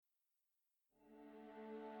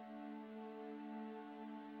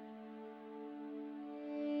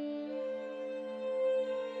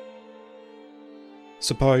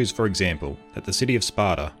Suppose, for example, that the city of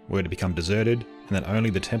Sparta were to become deserted and that only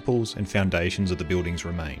the temples and foundations of the buildings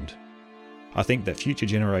remained. I think that future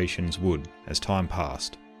generations would, as time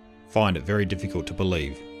passed, find it very difficult to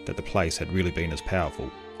believe that the place had really been as powerful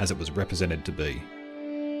as it was represented to be.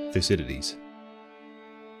 Thucydides.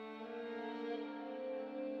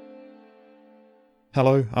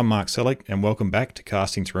 Hello, I'm Mark Selleck and welcome back to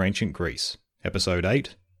Casting Through Ancient Greece, Episode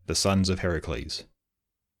 8, The Sons of Heracles.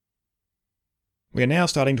 We are now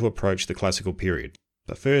starting to approach the classical period,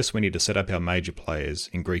 but first we need to set up our major players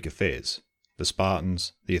in Greek affairs, the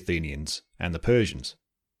Spartans, the Athenians, and the Persians.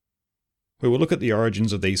 We will look at the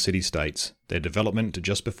origins of these city-states, their development to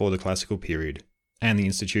just before the classical period, and the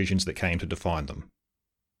institutions that came to define them.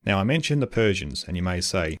 Now I mentioned the Persians, and you may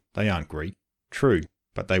say, they aren't Greek. True,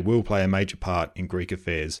 but they will play a major part in Greek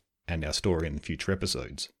affairs and our story in future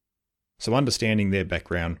episodes. So understanding their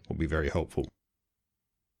background will be very helpful.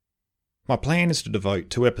 My plan is to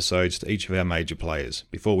devote 2 episodes to each of our major players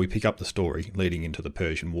before we pick up the story leading into the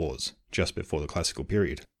Persian Wars, just before the classical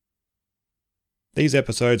period. These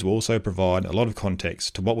episodes will also provide a lot of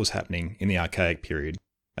context to what was happening in the Archaic period,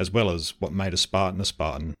 as well as what made a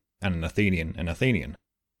Spartan and an Athenian.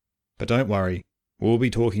 But don't worry, we'll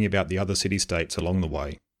be talking about the other city-states along the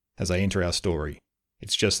way as they enter our story.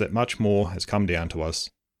 It's just that much more has come down to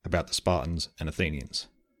us about the Spartans and Athenians.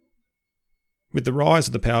 With the rise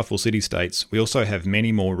of the powerful city-states, we also have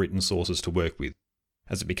many more written sources to work with,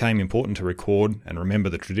 as it became important to record and remember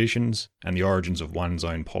the traditions and the origins of one's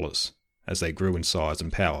own polis, as they grew in size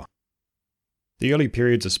and power. The early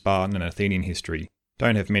periods of Spartan and Athenian history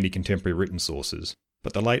don't have many contemporary written sources,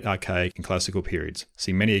 but the late Archaic and Classical periods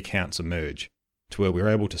see many accounts emerge, to where we're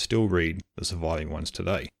able to still read the surviving ones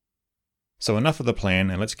today. So enough of the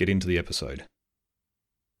plan and let's get into the episode.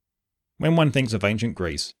 When one thinks of ancient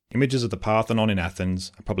Greece, images of the Parthenon in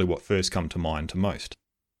Athens are probably what first come to mind to most.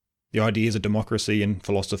 The ideas of democracy and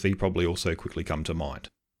philosophy probably also quickly come to mind.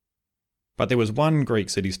 But there was one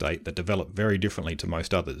Greek city-state that developed very differently to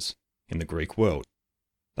most others in the Greek world.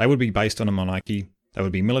 They would be based on a monarchy, they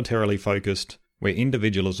would be militarily focused, where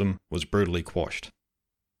individualism was brutally quashed.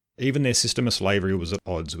 Even their system of slavery was at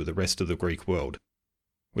odds with the rest of the Greek world.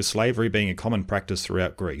 With slavery being a common practice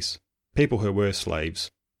throughout Greece, people who were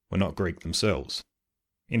slaves were not Greek themselves.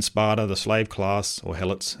 In Sparta, the slave class, or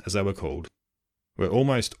helots as they were called, were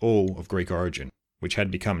almost all of Greek origin, which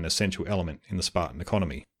had become an essential element in the Spartan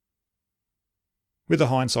economy. With the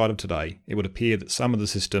hindsight of today, it would appear that some of the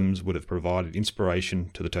systems would have provided inspiration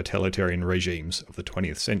to the totalitarian regimes of the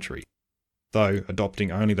 20th century, though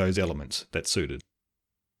adopting only those elements that suited.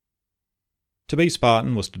 To be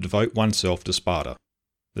Spartan was to devote oneself to Sparta.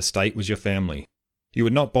 The state was your family. You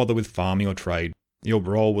would not bother with farming or trade. Your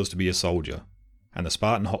role was to be a soldier, and the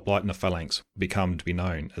Spartan hoplite and the phalanx would become to be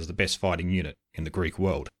known as the best fighting unit in the Greek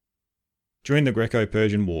world. During the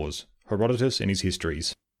Greco-Persian Wars, Herodotus in his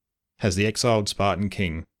histories has the exiled Spartan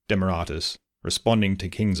king, Demaratus, responding to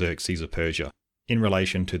King Xerxes of Persia in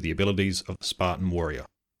relation to the abilities of the Spartan warrior.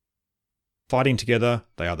 Fighting together,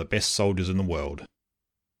 they are the best soldiers in the world.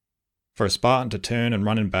 For a Spartan to turn and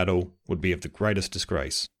run in battle would be of the greatest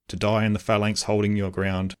disgrace. To die in the phalanx holding your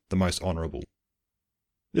ground, the most honourable.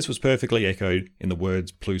 This was perfectly echoed in the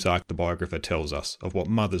words Plutarch the biographer tells us of what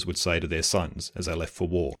mothers would say to their sons as they left for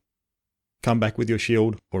war. Come back with your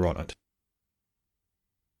shield or on it.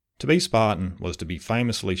 To be Spartan was to be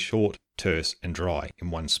famously short, terse and dry in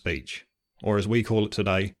one's speech, or as we call it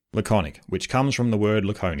today, laconic, which comes from the word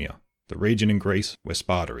Laconia, the region in Greece where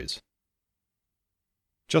Sparta is.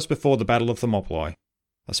 Just before the Battle of Thermopylae,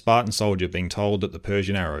 a Spartan soldier being told that the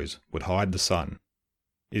Persian arrows would hide the sun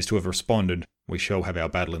is to have responded, "We shall have our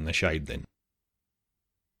battle in the shade then."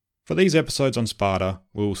 For these episodes on Sparta,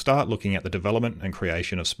 we will start looking at the development and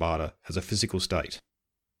creation of Sparta as a physical state.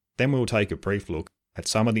 Then we will take a brief look at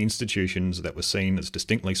some of the institutions that were seen as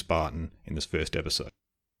distinctly Spartan in this first episode.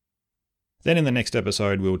 Then in the next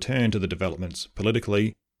episode we will turn to the developments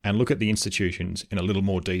politically and look at the institutions in a little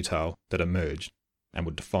more detail that emerged and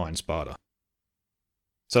would define Sparta.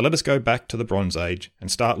 So let us go back to the Bronze Age and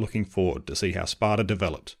start looking forward to see how Sparta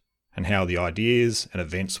developed and how the ideas and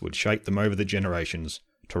events would shape them over the generations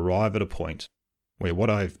to arrive at a point where what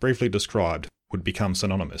I have briefly described would become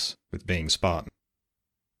synonymous with being Spartan.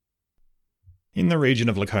 In the region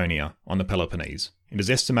of Laconia, on the Peloponnese, it is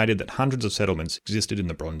estimated that hundreds of settlements existed in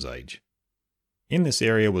the Bronze Age. In this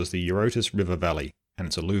area was the Eurotas River Valley and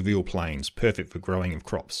its alluvial plains perfect for growing of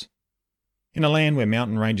crops. In a land where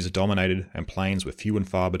mountain ranges dominated and plains were few and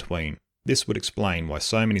far between, this would explain why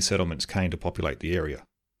so many settlements came to populate the area.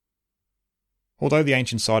 Although the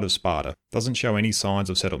ancient site of Sparta doesn't show any signs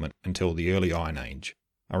of settlement until the early Iron Age,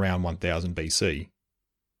 around 1000 BC,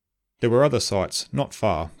 There were other sites not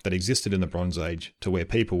far that existed in the Bronze Age to where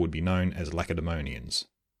people would be known as Lacedaemonians,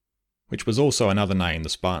 which was also another name the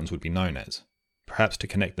Spartans would be known as, perhaps to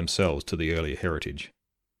connect themselves to the earlier heritage.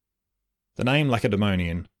 The name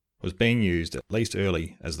Lacedaemonian was being used at least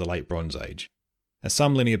early as the Late Bronze Age, as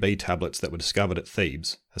some Linear B tablets that were discovered at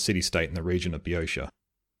Thebes, a city-state in the region of Boeotia,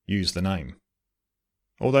 used the name.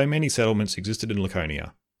 Although many settlements existed in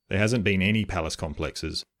Laconia, there hasn't been any palace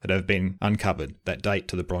complexes that have been uncovered that date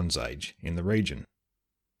to the Bronze Age in the region.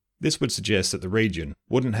 This would suggest that the region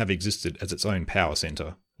wouldn't have existed as its own power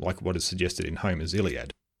centre, like what is suggested in Homer's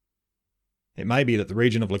Iliad. It may be that the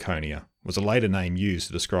region of Laconia was a later name used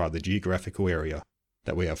to describe the geographical area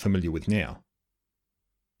that we are familiar with now.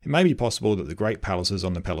 It may be possible that the great palaces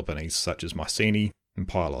on the Peloponnese, such as Mycenae and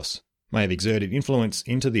Pylos, may have exerted influence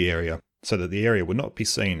into the area so that the area would not be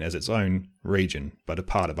seen as its own region but a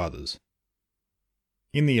part of others.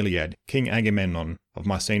 In the Iliad, King Agamemnon of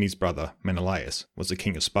Mycenae's brother Menelaus was the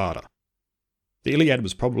king of Sparta. The Iliad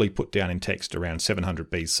was probably put down in text around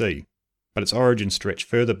 700 BC, but its origins stretch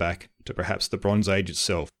further back to perhaps the Bronze Age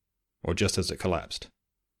itself, or just as it collapsed.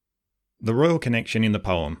 The royal connection in the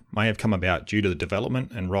poem may have come about due to the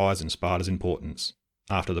development and rise in Sparta's importance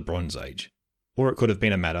after the Bronze Age, or it could have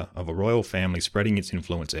been a matter of a royal family spreading its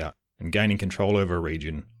influence out and gaining control over a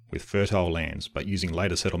region with fertile lands but using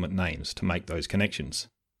later settlement names to make those connections.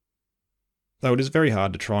 Though it is very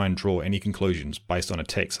hard to try and draw any conclusions based on a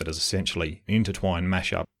text that is essentially an intertwined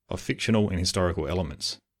mashup of fictional and historical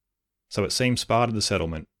elements. So it seems Sparta the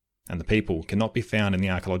settlement and the people cannot be found in the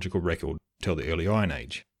archaeological record till the early Iron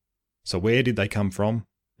Age. So where did they come from,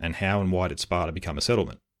 and how and why did Sparta become a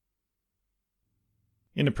settlement?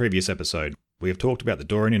 In a previous episode, we have talked about the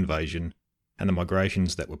Dorian invasion and the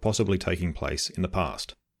migrations that were possibly taking place in the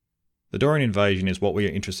past. The Dorian invasion is what we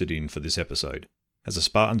are interested in for this episode, as the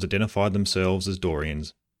Spartans identified themselves as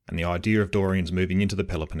Dorians, and the idea of Dorians moving into the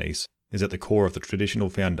Peloponnese is at the core of the traditional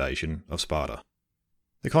foundation of Sparta.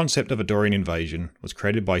 The concept of a Dorian invasion was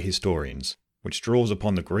created by historians, which draws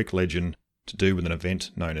upon the Greek legend to do with an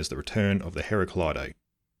event known as the return of the Heraclidae,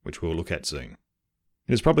 which we'll look at soon.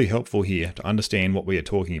 It is probably helpful here to understand what we are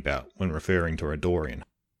talking about when referring to a Dorian.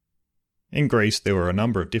 In Greece, there were a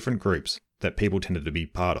number of different groups that people tended to be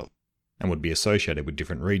part of, and would be associated with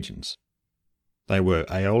different regions. They were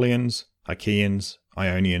Aeolians, Achaeans,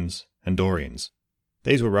 Ionians, and Dorians.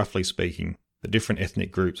 These were, roughly speaking, the different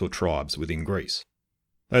ethnic groups or tribes within Greece,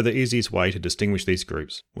 though the easiest way to distinguish these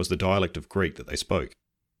groups was the dialect of Greek that they spoke.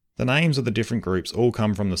 The names of the different groups all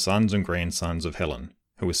come from the sons and grandsons of Helen,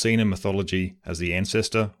 who was seen in mythology as the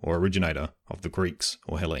ancestor or originator of the Greeks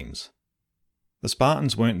or Hellenes. The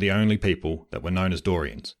Spartans weren't the only people that were known as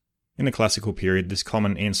Dorians. In the classical period, this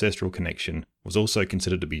common ancestral connection was also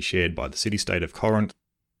considered to be shared by the city-state of Corinth,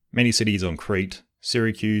 many cities on Crete,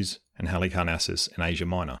 Syracuse, and Halicarnassus in Asia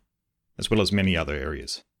Minor, as well as many other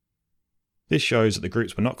areas. This shows that the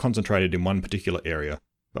groups were not concentrated in one particular area,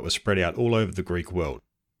 but were spread out all over the Greek world,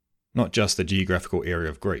 not just the geographical area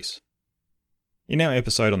of Greece. In our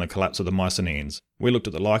episode on the collapse of the Mycenaeans, we looked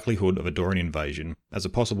at the likelihood of a Dorian invasion as a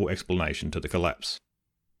possible explanation to the collapse.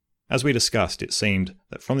 As we discussed, it seemed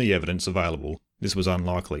that from the evidence available, this was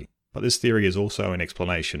unlikely, but this theory is also an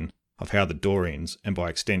explanation of how the Dorians, and by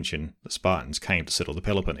extension, the Spartans, came to settle the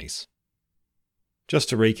Peloponnese. Just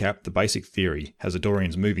to recap, the basic theory has the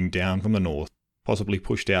Dorians moving down from the north, possibly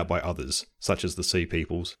pushed out by others, such as the Sea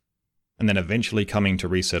Peoples, and then eventually coming to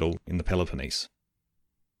resettle in the Peloponnese.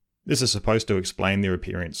 This is supposed to explain their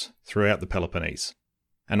appearance throughout the Peloponnese,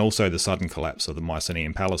 and also the sudden collapse of the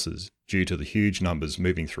Mycenaean palaces due to the huge numbers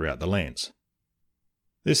moving throughout the lands.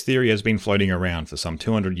 This theory has been floating around for some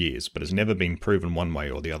 200 years, but has never been proven one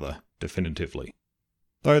way or the other definitively.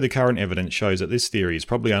 Though the current evidence shows that this theory is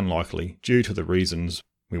probably unlikely due to the reasons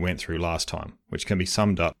we went through last time, which can be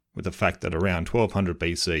summed up with the fact that around 1200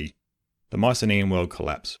 BC, the Mycenaean world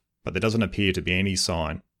collapsed, but there doesn't appear to be any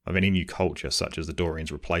sign of any new culture such as the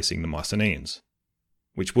Dorians replacing the Mycenaeans,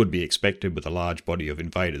 which would be expected with a large body of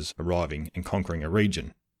invaders arriving and conquering a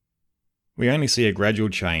region. We only see a gradual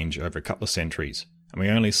change over a couple of centuries, and we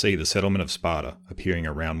only see the settlement of Sparta appearing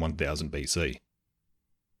around 1000 BC.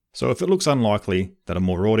 So if it looks unlikely that a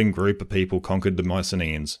marauding group of people conquered the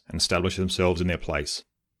Mycenaeans and established themselves in their place,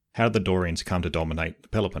 how did the Dorians come to dominate the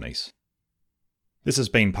Peloponnese? This has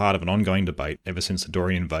been part of an ongoing debate ever since the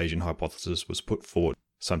Dorian invasion hypothesis was put forward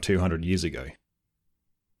some 200 years ago.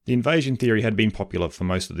 The invasion theory had been popular for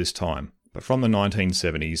most of this time, but from the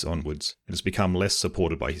 1970s onwards it has become less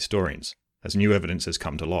supported by historians, as new evidence has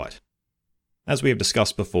come to light. As we have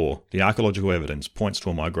discussed before, the archaeological evidence points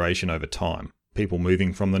to a migration over time, people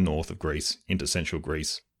moving from the north of Greece into central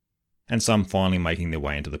Greece, and some finally making their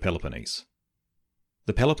way into the Peloponnese.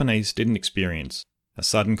 The Peloponnese didn't experience a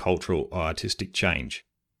sudden cultural or artistic change,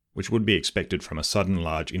 which would be expected from a sudden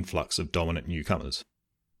large influx of dominant newcomers.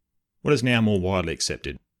 What is now more widely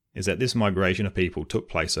accepted is that this migration of people took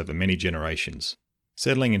place over many generations,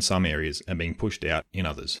 settling in some areas and being pushed out in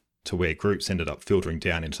others, to where groups ended up filtering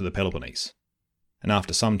down into the Peloponnese. And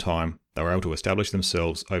after some time, they were able to establish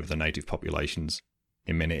themselves over the native populations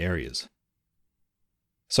in many areas.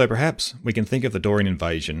 So perhaps we can think of the Dorian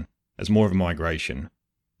invasion as more of a migration,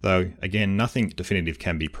 though again nothing definitive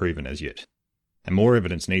can be proven as yet, and more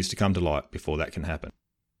evidence needs to come to light before that can happen.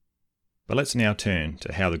 But let's now turn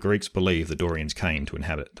to how the Greeks believe the Dorians came to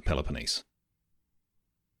inhabit the Peloponnese.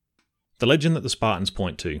 The legend that the Spartans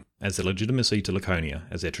point to as their legitimacy to Laconia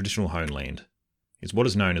as their traditional homeland is what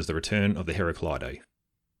is known as the return of the Heraclidae.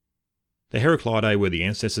 The Heraclidae were the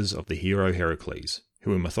ancestors of the hero Heracles,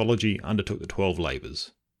 who in mythology undertook the 12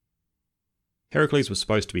 labours. Heracles was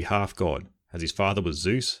supposed to be half god, as his father was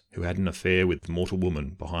Zeus, who had an affair with the mortal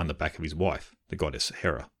woman behind the back of his wife, the goddess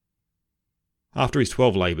Hera. After his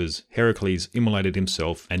 12 labours, Heracles immolated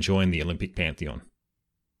himself and joined the Olympic pantheon.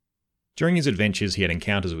 During his adventures he had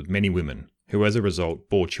encounters with many women, who as a result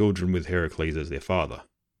bore children with Heracles as their father.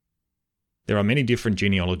 There are many different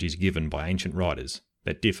genealogies given by ancient writers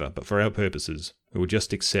that differ, but for our purposes, we will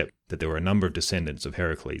just accept that there were a number of descendants of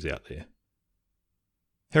Heracles out there.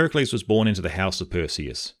 Heracles was born into the house of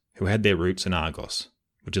Perseus, who had their roots in Argos,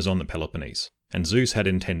 which is on the Peloponnese, and Zeus had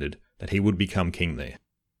intended that he would become king there.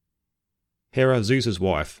 Hera, Zeus's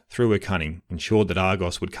wife, through her cunning, ensured that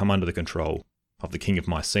Argos would come under the control of the king of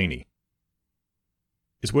Mycenae.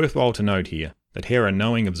 It's worthwhile to note here that Hera,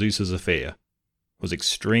 knowing of Zeus's affair, was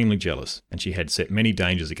extremely jealous, and she had set many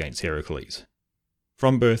dangers against Heracles.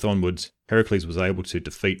 From birth onwards, Heracles was able to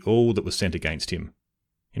defeat all that was sent against him.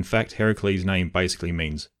 In fact, Heracles' name basically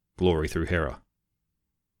means glory through Hera.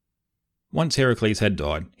 Once Heracles had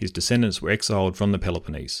died, his descendants were exiled from the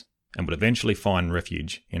Peloponnese, and would eventually find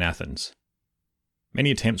refuge in Athens.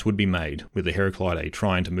 Many attempts would be made, with the Heraclidae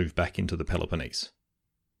trying to move back into the Peloponnese.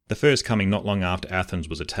 The first coming not long after Athens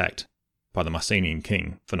was attacked by the Mycenaean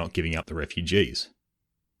king for not giving up the refugees.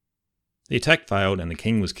 The attack failed and the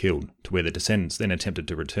king was killed, to where the descendants then attempted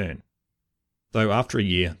to return, though after a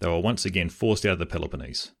year they were once again forced out of the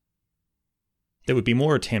Peloponnese. There would be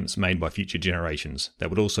more attempts made by future generations that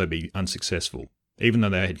would also be unsuccessful, even though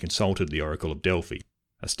they had consulted the Oracle of Delphi,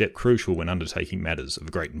 a step crucial when undertaking matters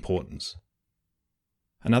of great importance.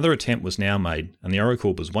 Another attempt was now made, and the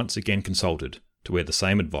Oracle was once again consulted, to where the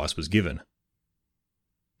same advice was given.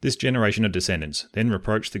 This generation of descendants then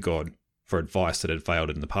reproached the god for advice that had failed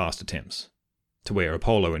in the past attempts, to where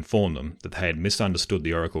Apollo informed them that they had misunderstood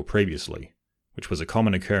the oracle previously, which was a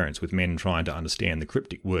common occurrence with men trying to understand the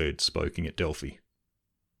cryptic words spoken at Delphi.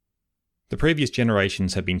 The previous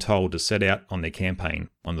generations had been told to set out on their campaign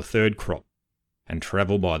on the third crop and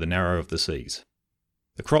travel by the narrow of the seas.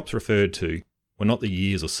 The crops referred to were not the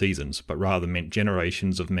years or seasons, but rather meant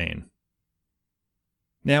generations of men.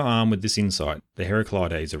 Now armed with this insight, the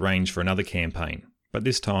Heraclidae arranged for another campaign, but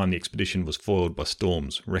this time the expedition was foiled by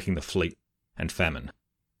storms wrecking the fleet and famine.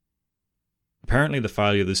 Apparently the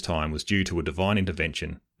failure this time was due to a divine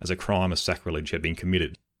intervention, as a crime of sacrilege had been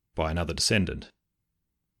committed by another descendant.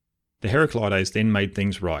 The Heraclidae then made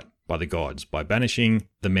things right by the gods by banishing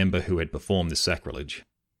the member who had performed this sacrilege,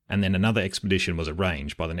 and then another expedition was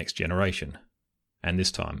arranged by the next generation, and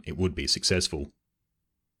this time it would be successful.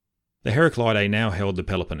 The Heraclidae now held the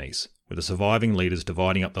Peloponnese, with the surviving leaders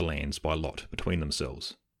dividing up the lands by lot between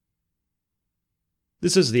themselves.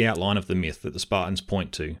 This is the outline of the myth that the Spartans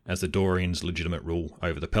point to as the Dorians' legitimate rule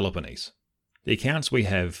over the Peloponnese. The accounts we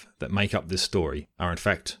have that make up this story are in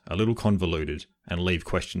fact a little convoluted and leave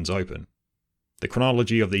questions open. The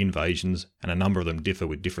chronology of the invasions and a number of them differ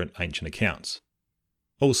with different ancient accounts.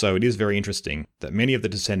 Also, it is very interesting that many of the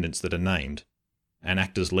descendants that are named and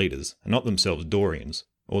act as leaders are not themselves Dorians,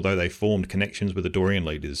 although they formed connections with the Dorian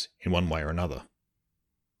leaders in one way or another.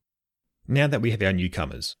 Now that we have our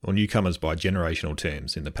newcomers, or newcomers by generational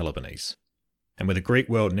terms, in the Peloponnese, and with the Greek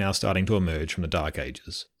world now starting to emerge from the Dark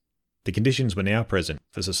Ages, the conditions were now present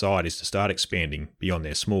for societies to start expanding beyond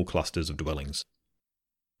their small clusters of dwellings.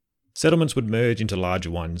 Settlements would merge into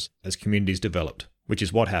larger ones as communities developed, which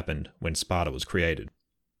is what happened when Sparta was created.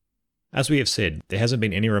 As we have said, there hasn't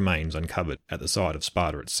been any remains uncovered at the site of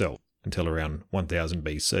Sparta itself until around 1000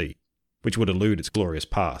 BC, which would elude its glorious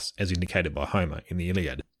past as indicated by Homer in the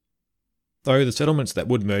Iliad. Though the settlements that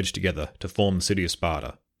would merge together to form the city of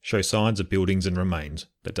Sparta show signs of buildings and remains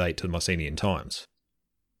that date to Mycenaean times.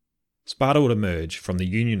 Sparta would emerge from the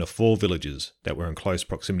union of 4 villages that were in close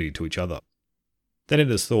proximity to each other. Then it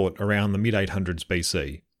is thought around the mid-800s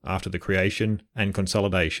BC, after the creation and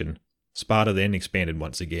consolidation, Sparta then expanded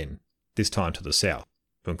once again, this time to the south,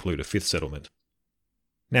 to include a fifth settlement.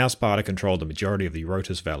 Now Sparta controlled the majority of the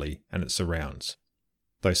Eurotas Valley and its surrounds,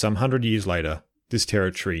 though some 100 years later, this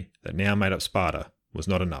territory that now made up Sparta was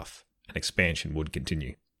not enough, and expansion would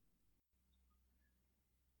continue.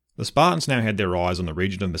 The Spartans now had their eyes on the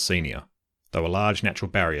region of Messenia, though a large natural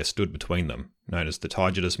barrier stood between them, known as the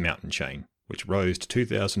Taygetus mountain chain, which rose to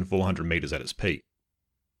 2,400 metres at its peak.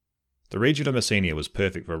 The region of Messenia was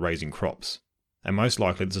perfect for raising crops, and most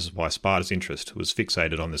likely this is why Sparta's interest was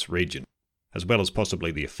fixated on this region, as well as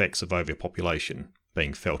possibly the effects of overpopulation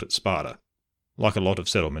being felt at Sparta, like a lot of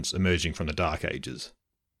settlements emerging from the Dark Ages.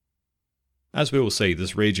 As we will see,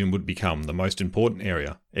 this region would become the most important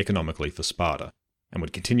area economically for Sparta, and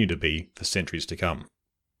would continue to be for centuries to come.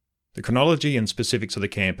 The chronology and specifics of the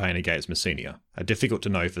campaign against Messenia are difficult to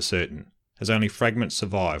know for certain, as only fragments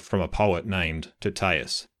survive from a poet named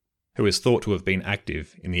Tyrtaeus, who is thought to have been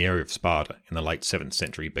active in the area of Sparta in the late 7th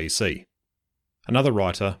century BC. Another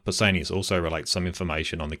writer, Pausanias, also relates some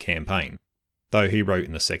information on the campaign, though he wrote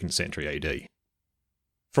in the 2nd century AD.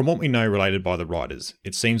 From what we know related by the writers,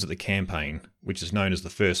 it seems that the campaign, which is known as the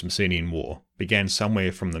First Messenian War, began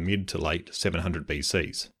somewhere from the mid to late 700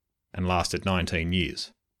 BCs, and lasted 19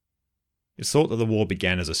 years. It's thought that the war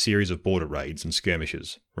began as a series of border raids and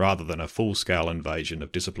skirmishes, rather than a full-scale invasion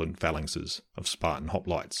of disciplined phalanxes of Spartan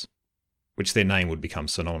hoplites, which their name would become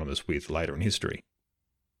synonymous with later in history.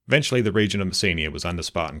 Eventually the region of Messenia was under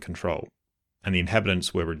Spartan control, and the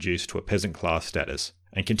inhabitants were reduced to a peasant class status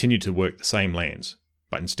and continued to work the same lands,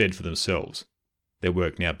 but instead for themselves. Their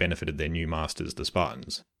work now benefited their new masters, the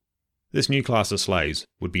Spartans. This new class of slaves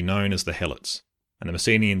would be known as the Helots, and the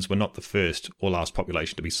Messenians were not the first or last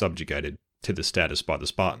population to be subjugated to this status by the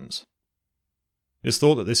Spartans. It is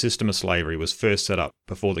thought that this system of slavery was first set up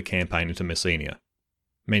before the campaign into Messenia,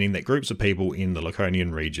 meaning that groups of people in the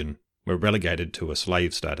Laconian region were relegated to a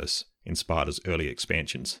slave status in Sparta's early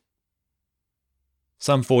expansions.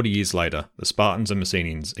 Some 40 years later, the Spartans and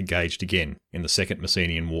Messenians engaged again in the Second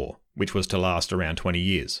Messenian War, which was to last around 20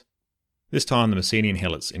 years. This time the Messenian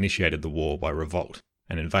Helots initiated the war by revolt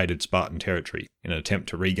and invaded Spartan territory in an attempt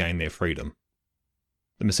to regain their freedom.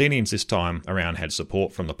 The Messenians this time around had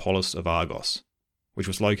support from the polis of Argos, which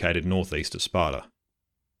was located northeast of Sparta.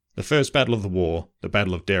 The first battle of the war, the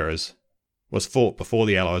Battle of Deras, was fought before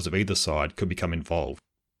the allies of either side could become involved,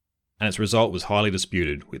 and its result was highly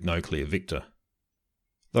disputed with no clear victor.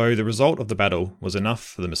 Though the result of the battle was enough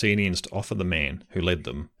for the Messenians to offer the man who led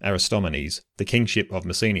them, Aristomenes, the kingship of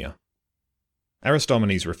Messenia.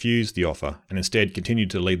 Aristomenes refused the offer and instead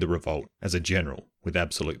continued to lead the revolt as a general with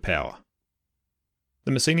absolute power.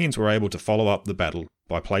 The Messenians were able to follow up the battle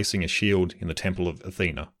by placing a shield in the temple of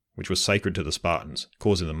Athena, which was sacred to the Spartans,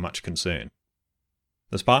 causing them much concern.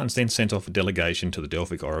 The Spartans then sent off a delegation to the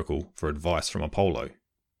Delphic oracle for advice from Apollo,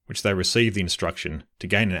 which they received the instruction to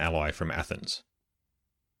gain an ally from Athens.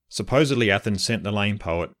 Supposedly Athens sent the lame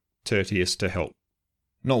poet Tyrtaeus to help,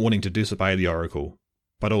 not wanting to disobey the oracle,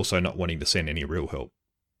 but also not wanting to send any real help.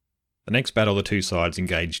 The next battle the two sides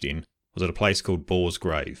engaged in was at a place called Boar's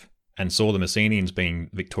Grave, and saw the Messenians being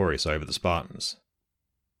victorious over the Spartans.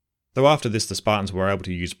 Though after this the Spartans were able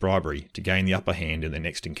to use bribery to gain the upper hand in their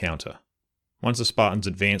next encounter. Once the Spartans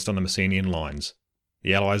advanced on the Messenian lines,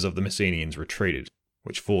 the allies of the Messenians retreated,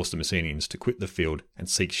 which forced the Messenians to quit the field and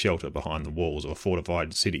seek shelter behind the walls of a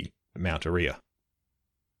fortified city at Mount Aurea.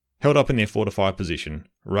 Held up in their fortified position,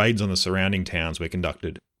 raids on the surrounding towns were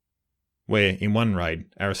conducted, where in one raid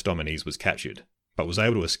Aristomenes was captured, but was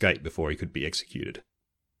able to escape before he could be executed.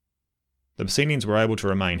 The Messenians were able to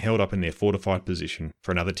remain held up in their fortified position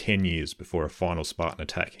for another 10 years before a final Spartan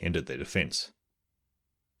attack ended their defence.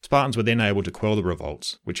 Spartans were then able to quell the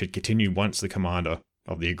revolts, which had continued once the commander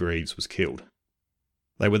of the Argives was killed.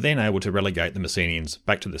 They were then able to relegate the Messenians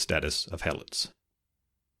back to the status of Helots.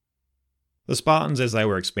 The Spartans, as they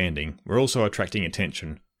were expanding, were also attracting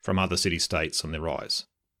attention from other city-states on their rise.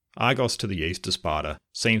 Argos to the east of Sparta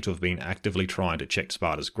seemed to have been actively trying to check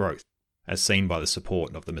Sparta's growth, as seen by the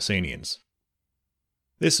support of the Messenians.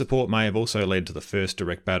 This support may have also led to the first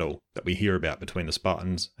direct battle that we hear about between the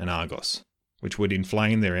Spartans and Argos, which would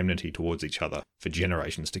inflame their enmity towards each other for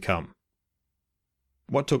generations to come.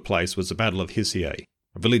 What took place was the Battle of Hysiae,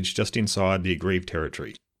 a village just inside the Argive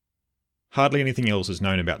territory. Hardly anything else is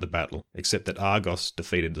known about the battle, except that Argos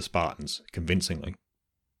defeated the Spartans convincingly.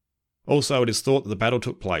 Also, it is thought that the battle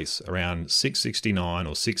took place around 669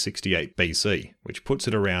 or 668 BC, which puts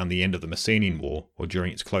it around the end of the Messenian War or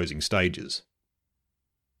during its closing stages.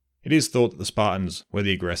 It is thought that the Spartans were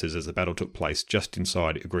the aggressors as the battle took place just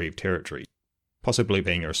inside Argive territory, possibly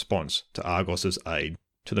being a response to Argos's aid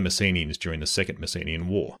to the Messenians during the Second Messenian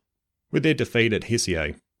War. With their defeat at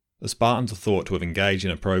Hysiae, the Spartans are thought to have engaged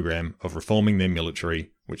in a program of reforming their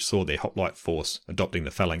military, which saw their hoplite force adopting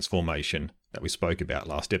the phalanx formation that we spoke about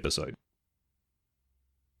last episode.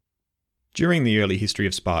 During the early history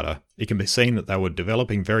of Sparta, it can be seen that they were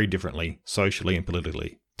developing very differently socially and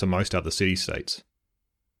politically to most other city-states.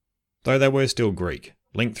 Though they were still Greek,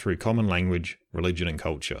 linked through common language, religion and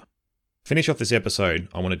culture. To finish off this episode,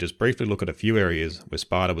 I want to just briefly look at a few areas where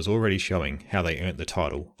Sparta was already showing how they earned the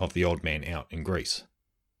title of the odd man out in Greece.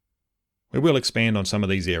 We will expand on some of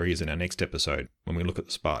these areas in our next episode when we look at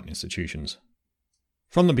the Spartan institutions.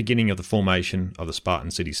 From the beginning of the formation of the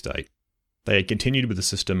Spartan city-state, they had continued with the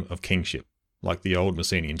system of kingship, like the old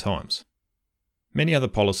Messenian times. Many other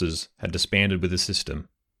polises had disbanded with the system,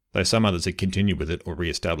 though some others had continued with it or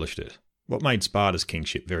re-established it. What made Sparta's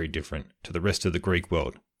kingship very different to the rest of the Greek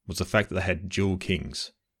world was the fact that they had dual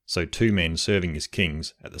kings, so two men serving as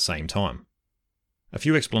kings at the same time. A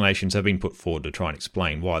few explanations have been put forward to try and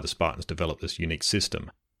explain why the Spartans developed this unique system.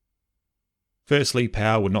 Firstly,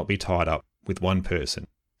 power would not be tied up with one person,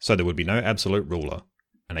 so there would be no absolute ruler,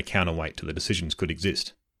 and a counterweight to the decisions could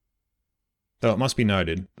exist. Though it must be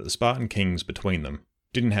noted that the Spartan kings between them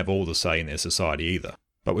didn't have all the say in their society either,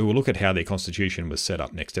 but we will look at how their constitution was set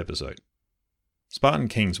up next episode. Spartan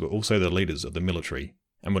kings were also the leaders of the military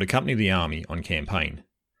and would accompany the army on campaign.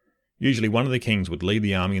 Usually one of the kings would lead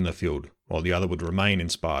the army in the field while the other would remain in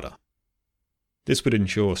Sparta. This would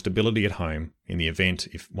ensure stability at home in the event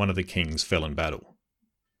if one of the kings fell in battle.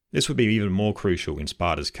 This would be even more crucial in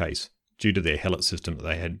Sparta's case due to their helot system that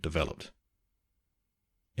they had developed.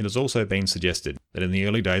 It has also been suggested that in the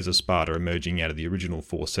early days of Sparta emerging out of the original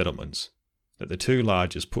 4 settlements, that the 2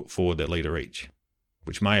 largest put forward their leader each,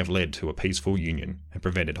 which may have led to a peaceful union and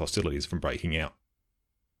prevented hostilities from breaking out.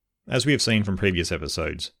 As we have seen from previous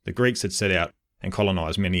episodes, the Greeks had set out and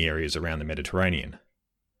colonised many areas around the Mediterranean.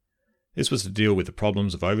 This was to deal with the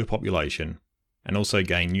problems of overpopulation and also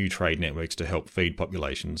gain new trade networks to help feed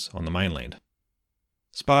populations on the mainland.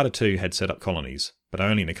 Sparta too had set up colonies, but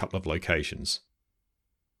only in a couple of locations.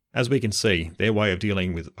 As we can see, their way of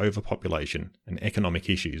dealing with overpopulation and economic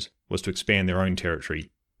issues was to expand their own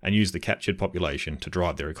territory and use the captured population to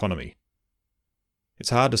drive their economy. It's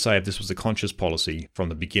hard to say if this was a conscious policy from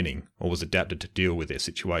the beginning or was adapted to deal with their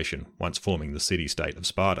situation once forming the city-state of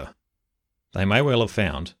Sparta. They may well have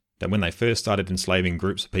found that when they first started enslaving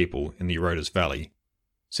groups of people in the Eurotas Valley,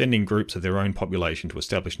 sending groups of their own population to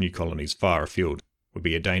establish new colonies far afield would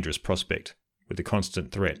be a dangerous prospect, with the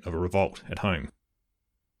constant threat of a revolt at home.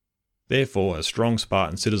 Therefore, a strong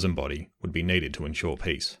Spartan citizen body would be needed to ensure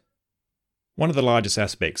peace. One of the largest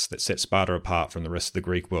aspects that set Sparta apart from the rest of the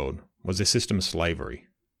Greek world was their system of slavery.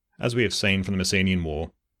 As we have seen from the Messenian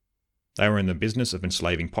War, they were in the business of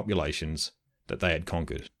enslaving populations that they had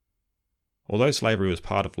conquered. Although slavery was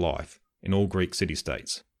part of life in all Greek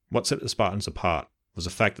city-states, what set the Spartans apart was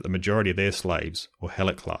the fact that the majority of their slaves, or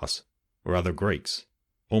helot class, were other Greeks,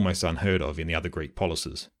 almost unheard of in the other Greek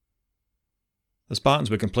polises. The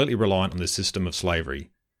Spartans were completely reliant on this system of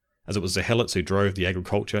slavery, as it was the helots who drove the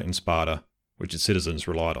agriculture in Sparta, which its citizens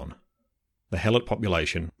relied on. The helot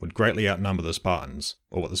population would greatly outnumber the Spartans,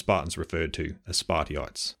 or what the Spartans referred to as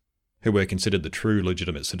Spartiates, who were considered the true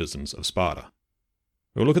legitimate citizens of Sparta.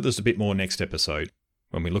 We'll look at this a bit more next episode,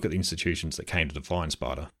 when we look at the institutions that came to define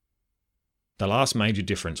Sparta. The last major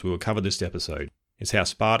difference we will cover this episode is how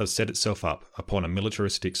Sparta set itself up upon a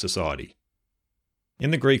militaristic society.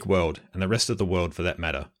 In the Greek world, and the rest of the world for that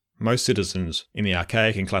matter, most citizens in the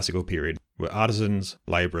archaic and classical period were artisans,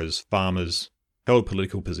 labourers, farmers, held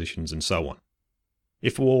political positions and so on.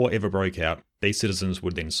 If war ever broke out, these citizens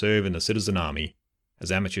would then serve in the citizen army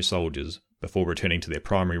as amateur soldiers before returning to their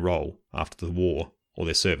primary role after the war or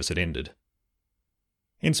their service had ended.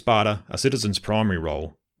 In Sparta, a citizen's primary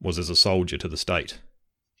role was as a soldier to the state,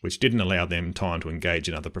 which didn't allow them time to engage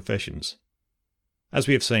in other professions. As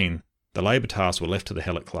we have seen, the labour tasks were left to the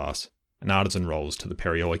helot class and artisan roles to the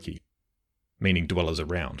perioiki, meaning dwellers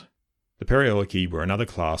around. The perioiki were another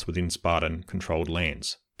class within Spartan-controlled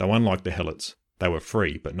lands, though unlike the helots, they were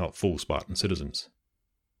free but not full Spartan citizens.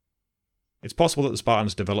 It's possible that the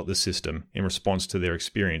Spartans developed this system in response to their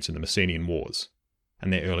experience in the Messenian Wars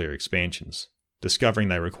and their earlier expansions, discovering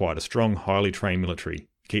they required a strong, highly trained military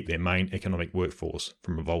to keep their main economic workforce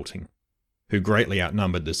from revolting, who greatly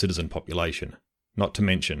outnumbered the citizen population. Not to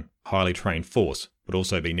mention, highly trained force would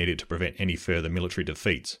also be needed to prevent any further military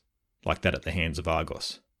defeats, like that at the hands of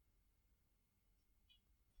Argos.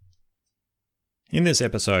 In this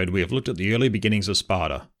episode, we have looked at the early beginnings of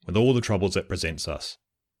Sparta with all the troubles that presents us,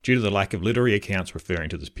 due to the lack of literary accounts referring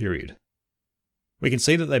to this period. We can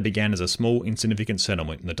see that they began as a small, insignificant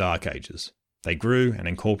settlement in the Dark Ages. They grew and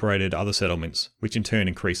incorporated other settlements, which in turn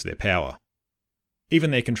increased their power.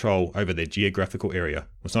 Even their control over their geographical area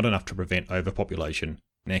was not enough to prevent overpopulation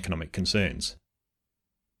and economic concerns.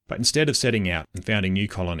 But instead of setting out and founding new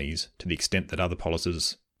colonies to the extent that other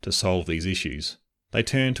policies to solve these issues, they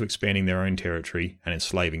turned to expanding their own territory and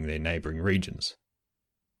enslaving their neighbouring regions.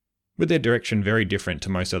 With their direction very different to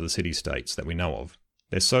most other city-states that we know of,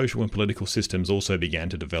 their social and political systems also began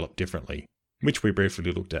to develop differently, which we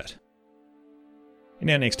briefly looked at. In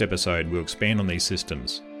our next episode, we'll expand on these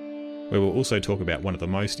systems, where we'll also talk about one of the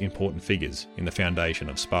most important figures in the foundation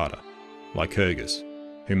of Sparta, Lycurgus,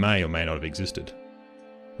 who may or may not have existed.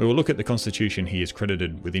 We will look at the constitution he is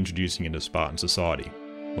credited with introducing into Spartan society.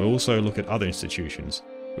 We'll also look at other institutions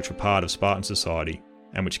which were part of Spartan society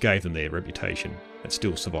and which gave them their reputation that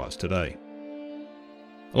still survives today.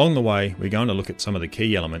 Along the way, we're going to look at some of the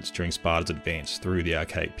key elements during Sparta's advance through the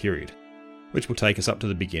Archaic period, which will take us up to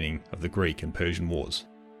the beginning of the Greek and Persian Wars.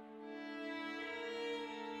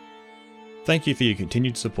 Thank you for your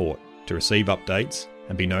continued support. To receive updates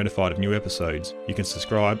and be notified of new episodes, you can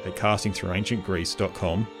subscribe at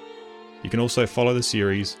castingthroughancientgreece.com. You can also follow the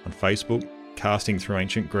series on Facebook, Casting Through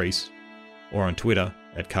Ancient Greece, or on Twitter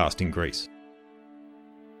at CastingGreece.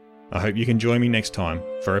 I hope you can join me next time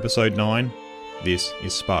for episode 9. This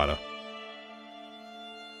is Sparta.